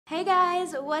Hey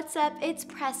guys, what's up? It's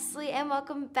Pressley and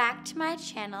welcome back to my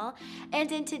channel. And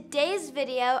in today's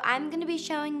video, I'm going to be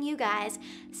showing you guys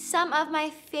some of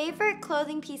my favorite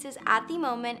clothing pieces at the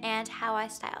moment and how I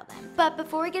style them. But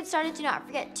before we get started, do not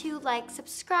forget to like,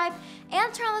 subscribe,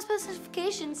 and turn on those post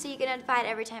notifications so you get notified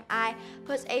every time I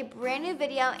post a brand new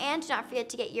video. And do not forget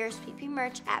to get your PP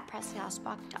merch at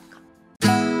PressleyHosbach.com.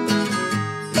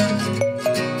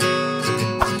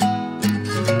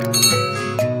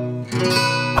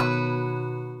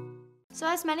 So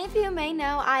as many of you may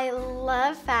know, I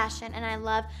love fashion and I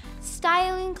love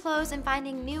styling clothes and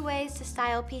finding new ways to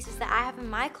style pieces that I have in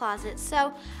my closet.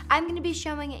 So I'm going to be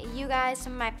showing you guys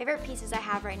some of my favorite pieces I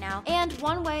have right now and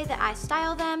one way that I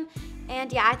style them.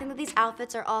 And yeah, I think that these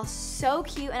outfits are all so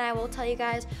cute and I will tell you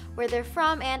guys where they're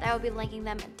from and I will be linking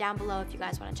them down below if you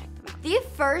guys want to check them out. The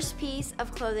first piece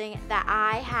of clothing that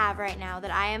I have right now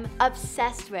that I am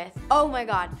obsessed with, oh my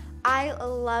god, I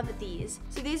love these.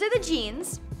 So these are the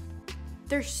jeans.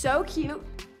 They're so cute.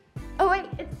 Oh wait,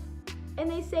 and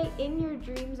they say "in your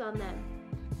dreams" on them.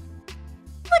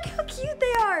 Look how cute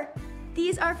they are.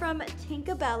 These are from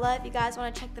Tinkerbella. If you guys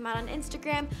want to check them out on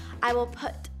Instagram, I will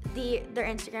put their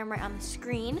Instagram right on the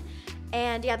screen.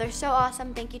 And yeah, they're so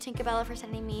awesome. Thank you, Tinkerbella, for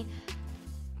sending me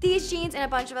these jeans and a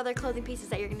bunch of other clothing pieces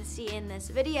that you're gonna see in this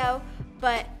video.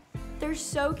 But they're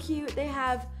so cute. They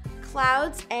have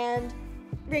clouds and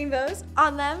rainbows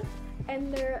on them.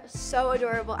 And they're so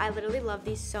adorable. I literally love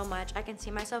these so much. I can see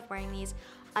myself wearing these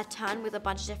a ton with a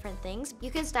bunch of different things.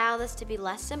 You can style this to be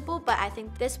less simple, but I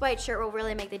think this white shirt will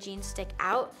really make the jeans stick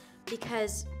out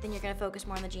because then you're gonna focus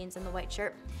more on the jeans than the white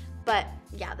shirt. But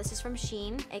yeah, this is from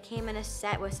Shein. It came in a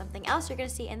set with something else you're gonna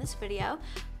see in this video.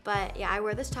 But yeah, I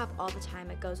wear this top all the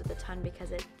time. It goes with a ton because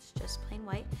it's just plain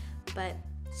white, but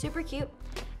super cute.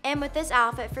 And with this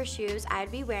outfit for shoes,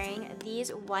 I'd be wearing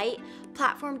these white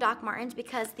platform Doc Martens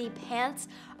because the pants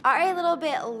are a little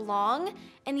bit long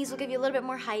and these will give you a little bit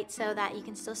more height so that you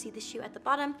can still see the shoe at the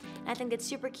bottom. And I think it's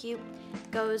super cute,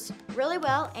 goes really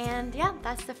well. And yeah,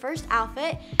 that's the first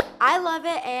outfit. I love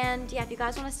it. And yeah, if you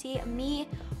guys want to see me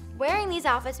wearing these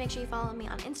outfits, make sure you follow me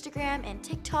on Instagram and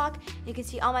TikTok. You can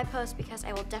see all my posts because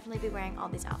I will definitely be wearing all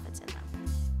these outfits in them.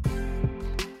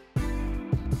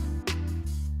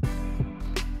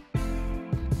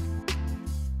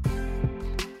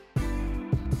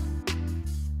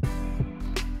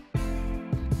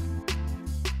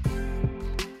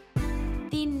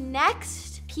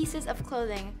 Next pieces of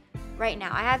clothing right now.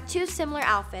 I have two similar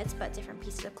outfits, but different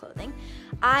pieces of clothing.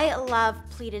 I love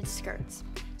pleated skirts.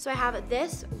 So I have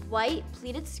this white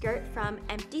pleated skirt from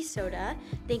Empty Soda.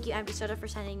 Thank you, Empty Soda, for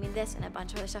sending me this and a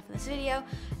bunch of other stuff in this video.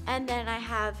 And then I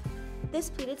have this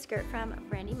pleated skirt from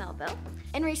Brandy Melville.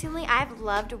 And recently I've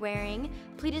loved wearing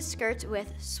pleated skirts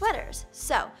with sweaters.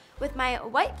 So with my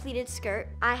white pleated skirt,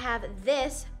 I have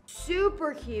this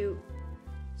super cute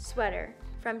sweater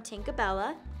from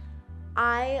Tinkerbella.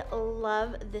 I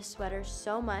love this sweater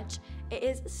so much. It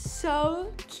is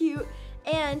so cute.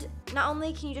 And not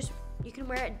only can you can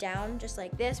wear it down just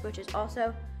like this, which is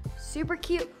also super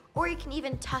cute, or you can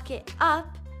even tuck it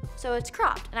up so it's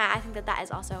cropped. And I think that that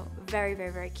is also very,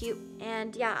 very, very cute.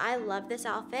 And yeah, I love this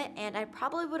outfit. And I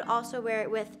probably would also wear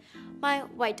it with my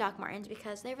white Doc Martens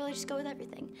because they really just go with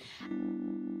everything.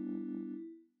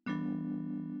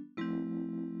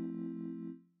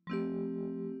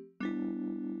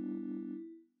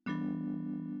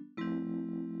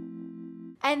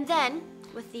 And then,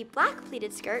 with the black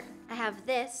pleated skirt, I have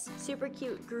this super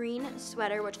cute green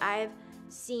sweater, which I've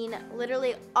seen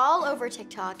literally all over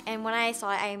TikTok. And when I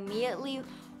saw it, I immediately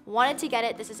wanted to get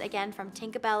it. This is, again, from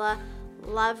Tinkerbella.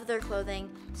 Love their clothing.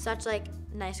 Such, like,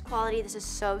 nice quality. This is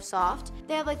so soft.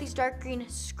 They have, like, these dark green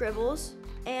scribbles.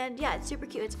 And, yeah, it's super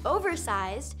cute. It's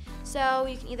oversized, so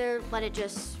you can either let it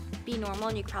just be normal,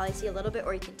 and you can probably see a little bit,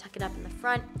 or you can tuck it up in the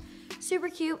front. Super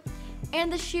cute.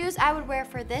 And the shoes I would wear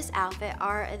for this outfit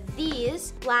are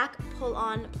these black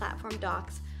pull-on platform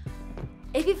Docs.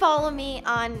 If you follow me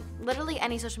on literally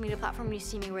any social media platform, you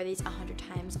see me wear these 100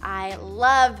 times. I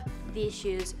love these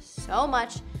shoes so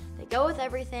much. They go with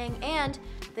everything and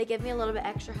they give me a little bit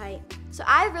extra height. So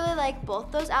I really like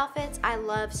both those outfits. I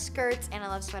love skirts and I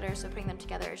love sweaters, so putting them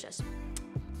together is just,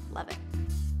 love it.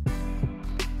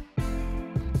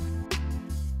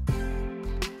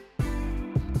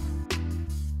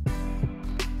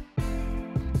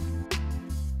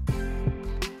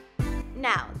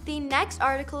 Now, the next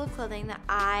article of clothing that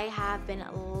I have been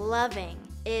loving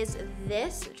is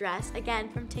this dress, again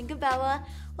from Tinkerbella. A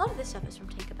lot of this stuff is from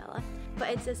Tinkerbella, but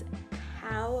it's this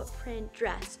cow print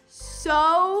dress.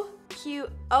 So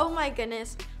cute, oh my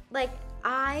goodness. Like,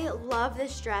 I love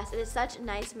this dress. It is such a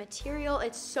nice material.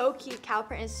 It's so cute. Cow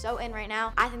print is so in right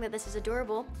now. I think that this is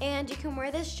adorable. And you can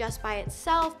wear this just by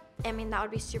itself. I mean, that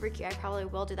would be super cute. I probably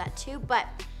will do that too. But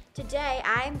today,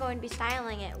 I'm going to be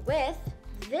styling it with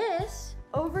this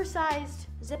oversized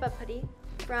zip-up hoodie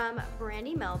from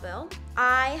Brandy Melville.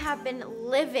 I have been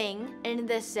living in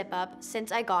this zip-up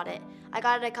since I got it. I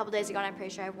got it a couple days ago, and I'm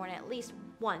pretty sure I've worn it at least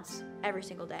once every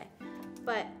single day.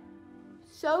 But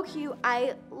so cute.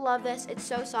 I love this. It's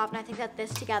so soft, and I think that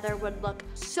this together would look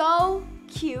so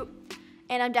cute.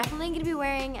 And I'm definitely going to be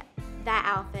wearing that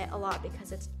outfit a lot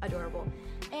because it's adorable.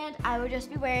 And I would just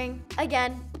be wearing,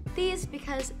 again, these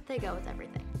because they go with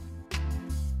everything.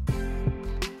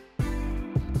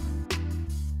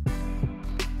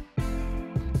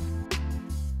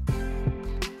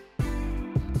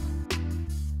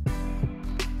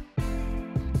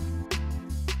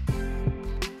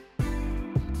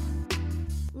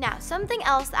 Now, something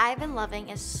else that I've been loving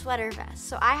is sweater vests.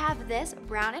 So I have this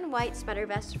brown and white sweater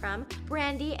vest from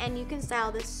Brandy, and you can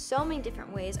style this so many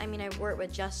different ways. I mean, I wore it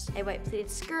with just a white pleated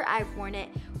skirt. I've worn it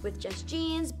with just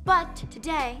jeans, but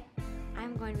today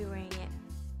I'm going to be wearing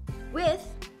it with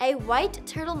a white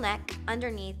turtleneck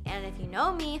underneath. And if you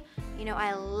know me, you know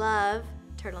I love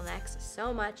turtlenecks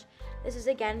so much. This is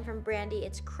again from Brandy.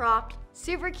 It's cropped,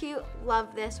 super cute.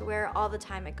 Love this, wear it all the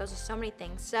time. It goes with so many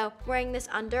things. So wearing this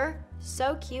under,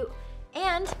 so cute.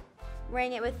 And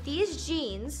wearing it with these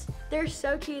jeans. They're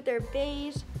so cute, they're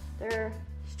beige. They're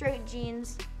straight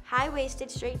jeans, high-waisted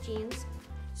straight jeans.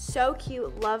 So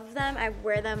cute, love them. I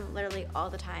wear them literally all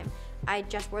the time. I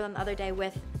just wore them the other day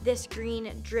with this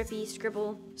green drippy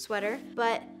scribble sweater.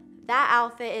 But that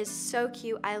outfit is so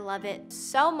cute, I love it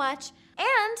so much.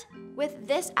 And with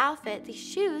this outfit, the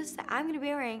shoes that I'm gonna be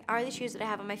wearing are the shoes that I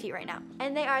have on my feet right now.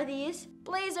 And they are these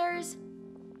blazers.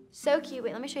 So cute.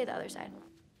 Wait, let me show you the other side.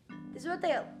 This is what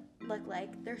they look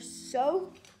like. They're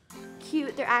so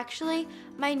cute. They're actually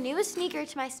my newest sneaker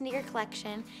to my sneaker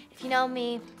collection. If you know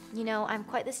me, you know I'm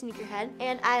quite the sneakerhead.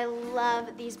 And I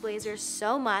love these blazers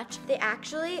so much. They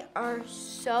actually are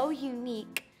so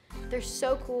unique. They're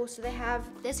so cool. So they have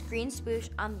this green swoosh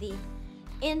on the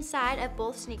inside of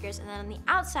both sneakers, and then on the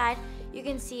outside you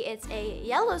can see it's a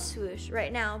yellow swoosh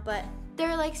right now, but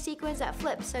they're like sequins that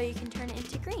flip so you can turn it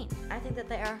into green. I think that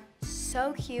they are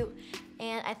so cute,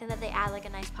 and I think that they add like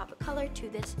a nice pop of color to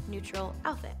this neutral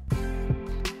outfit.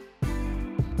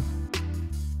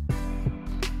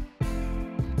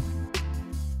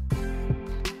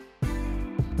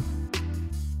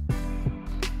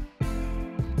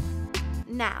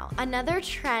 Now, another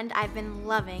trend I've been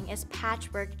loving is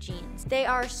patchwork jeans. They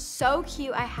are so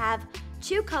cute. I have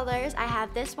two colors. I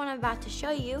have this one I'm about to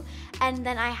show you, and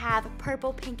then I have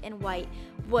purple, pink, and white,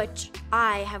 which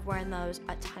I have worn those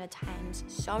a ton of times.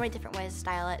 So many different ways to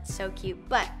style it, so cute.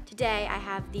 But today I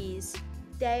have these.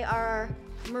 They are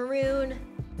maroon,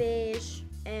 beige,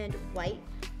 and white.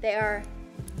 They are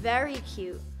very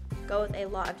cute. Go with a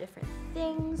lot of different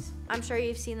things. I'm sure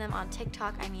you've seen them on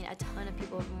TikTok. I mean, a ton of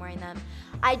people have been wearing them.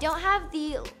 I don't have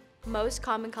the most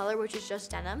common color, which is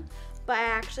just denim, but I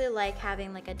actually like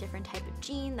having like a different type of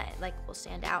jean that like will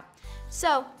stand out.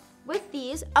 So with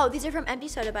these, oh, these are from Empty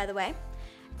Soda, by the way.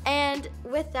 And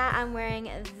with that, I'm wearing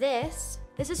this.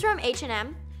 This is from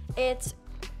H&M. It's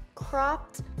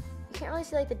cropped. You can't really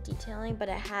see like the detailing, but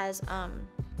it has,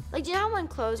 like, do you know how when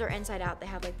clothes are inside out, they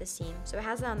have like the seam? So it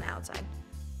has that on the outside.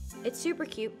 It's super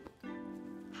cute.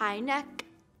 High neck.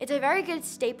 It's a very good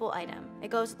staple item. It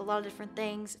goes with a lot of different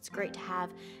things. It's great to have,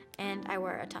 and I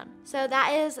wear it a ton. So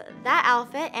that is that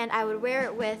outfit, and I would wear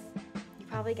it with, you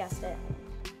probably guessed it,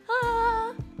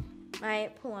 my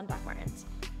pull-on Doc Martens.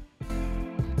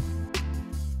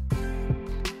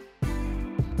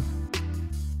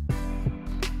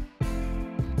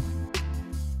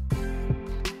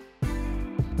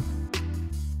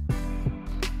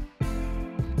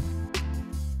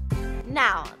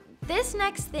 Now, this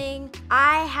next thing,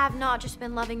 I have not just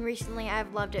been loving recently,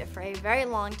 I've loved it for a very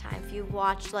long time. If you've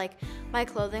watched like my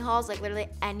clothing hauls, like literally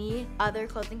any other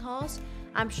clothing hauls,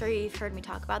 I'm sure you've heard me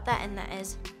talk about that, and that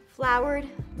is flowered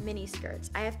mini skirts.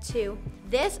 I have two.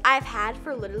 This I've had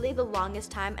for literally the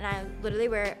longest time, and I literally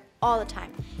wear it all the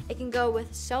time. It can go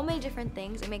with so many different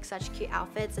things. It makes such cute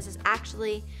outfits. This is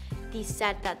actually the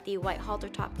set that the white halter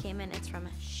top came in. It's from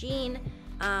Shein.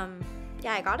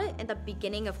 Yeah, I got it at the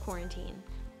beginning of quarantine,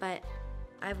 but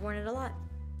I've worn it a lot.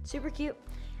 Super cute.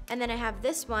 And then I have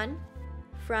this one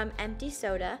from Empty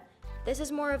Soda. This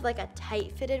is more of like a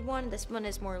tight fitted one. This one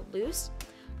is more loose,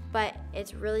 but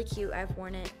it's really cute. I've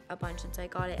worn it a bunch since I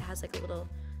got it. It has like a little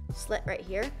slit right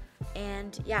here.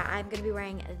 And yeah, I'm gonna be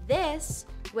wearing this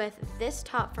with this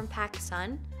top from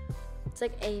PacSun, It's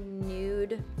like a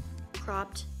nude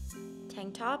cropped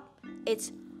tank top.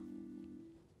 It's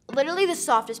literally the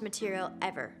softest material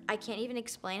ever. I can't even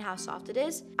explain how soft it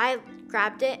is. I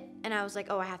grabbed it and I was like,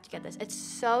 oh, I have to get this. It's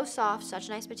so soft, such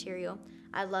a nice material.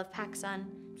 I love PacSun.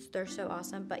 They're so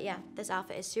awesome. But yeah, this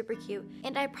outfit is super cute.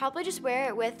 And I probably just wear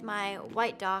it with my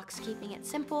white Docs, keeping it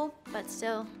simple, but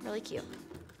still really cute.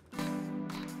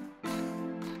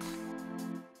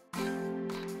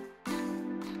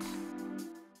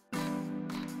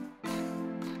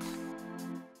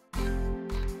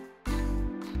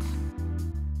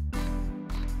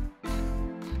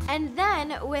 And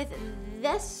then with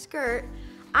this skirt,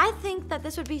 I think that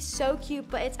this would be so cute,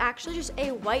 but it's actually just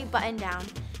a white button down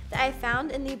that I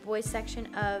found in the boys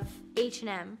section of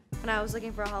H&M when I was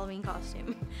looking for a Halloween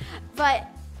costume. But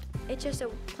it's just a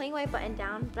plain white button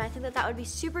down, but I think that that would be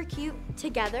super cute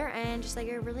together and just like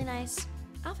a really nice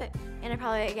outfit. And I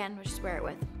probably, again, would just wear it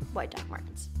with white Doc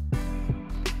Martens.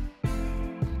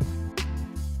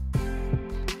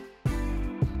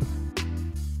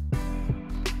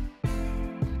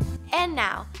 And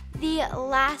now, the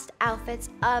last outfits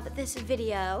of this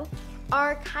video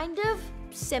are kind of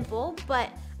simple,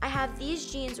 but I have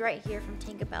these jeans right here from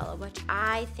Tinkerbella, which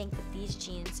I think that these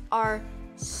jeans are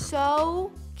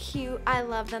so cute. I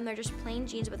love them. They're just plain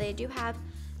jeans, but they do have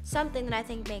something that I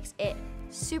think makes it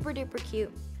super duper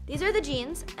cute. These are the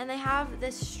jeans, and they have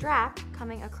this strap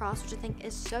coming across, which I think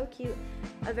is so cute.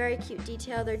 A very cute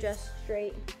detail. They're just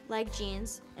straight leg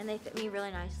jeans, and they fit me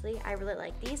really nicely. I really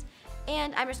like these.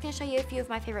 And I'm just gonna show you a few of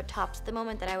my favorite tops at the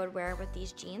moment that I would wear with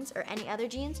these jeans or any other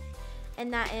jeans.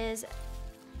 And that is,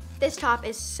 this top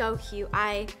is so cute.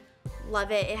 I love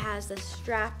it. It has the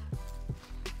strap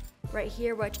right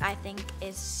here, which I think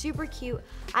is super cute.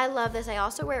 I love this. I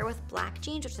also wear it with black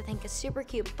jeans, which I think is super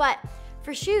cute. But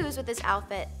for shoes with this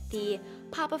outfit, the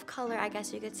pop of color, I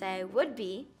guess you could say, would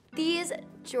be these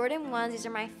Jordan 1s. These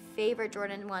are my favorite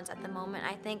Jordan 1s at the moment.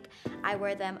 I think I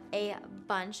wear them a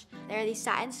bunch. They're these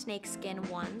satin snakeskin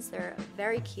ones. They're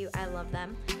very cute. I love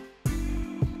them.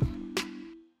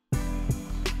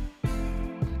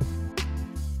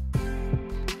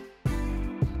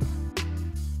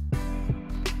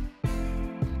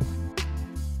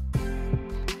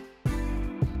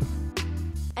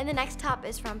 And the next top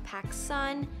is from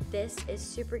PacSun. This is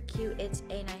super cute. It's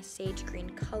a nice sage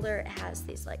green color. It has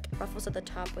these like ruffles at the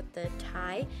top with the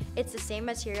tie. It's the same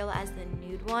material as the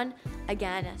nude one.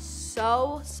 Again,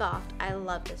 so soft. I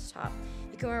love this top.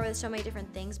 You can wear it with so many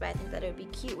different things, but I think that it would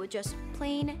be cute with just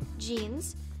plain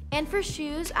jeans. And for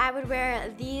shoes, I would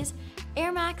wear these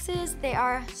Air Maxes. They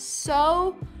are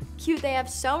so cute. They have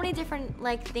so many different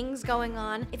like things going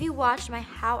on. If you watched my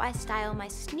How I Style My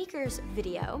Sneakers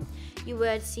video, you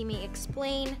would see me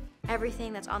explain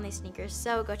everything that's on these sneakers.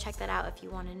 So go check that out if you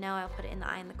want to know. I'll put it in the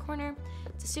eye in the corner.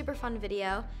 It's a super fun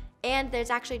video. And there's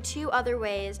actually 2 other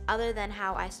ways other than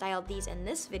how I styled these in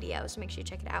this video, so make sure you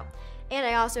check it out. And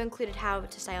I also included how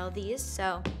to style these,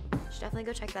 so you should definitely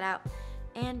go check that out.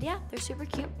 And yeah, they're super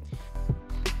cute.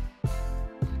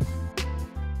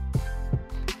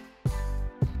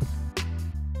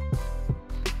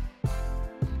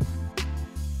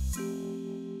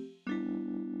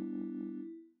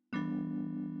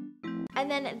 And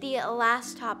then the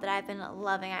last top that I've been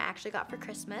loving, I actually got for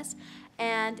Christmas,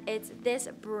 and it's this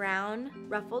brown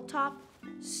ruffled top.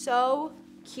 So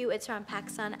cute. It's from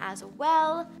PacSun as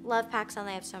well. Love PacSun.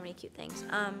 They have so many cute things.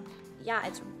 Yeah,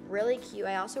 it's really cute.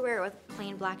 I also wear it with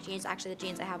plain black jeans. Actually, the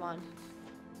jeans I have on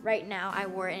right now, I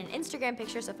wore it in an Instagram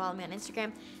picture, so follow me on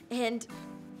Instagram. And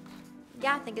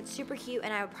yeah, I think it's super cute,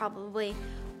 and I probably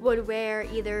would wear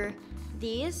either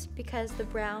these because the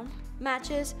brown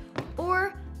matches,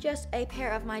 or just a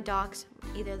pair of my Docs,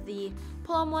 either the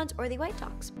pull-on ones or the white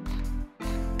Docs.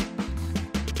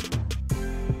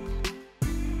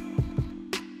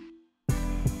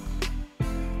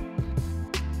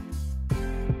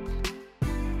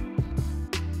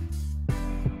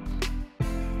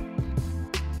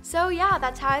 So yeah,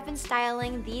 that's how I've been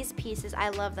styling these pieces. I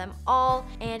love them all.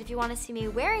 And if you want to see me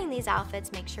wearing these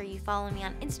outfits, make sure you follow me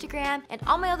on Instagram and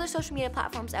all my other social media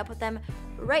platforms. I'll put them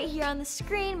right here on the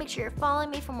screen. Make sure you're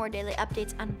following me for more daily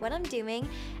updates on what I'm doing.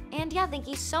 And yeah, thank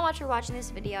you so much for watching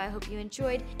this video. I hope you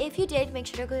enjoyed. If you did, make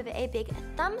sure to give it a big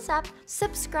thumbs up,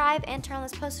 subscribe, and turn on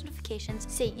those post notifications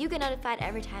so you get notified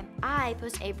every time I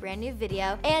post a brand new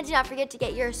video. And do not forget to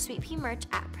get your Sweet Pea merch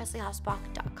at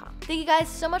PressleyHosbach.com. Thank you guys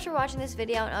so much for watching this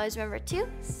video, and always remember to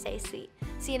stay sweet.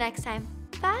 See you next time.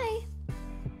 Bye!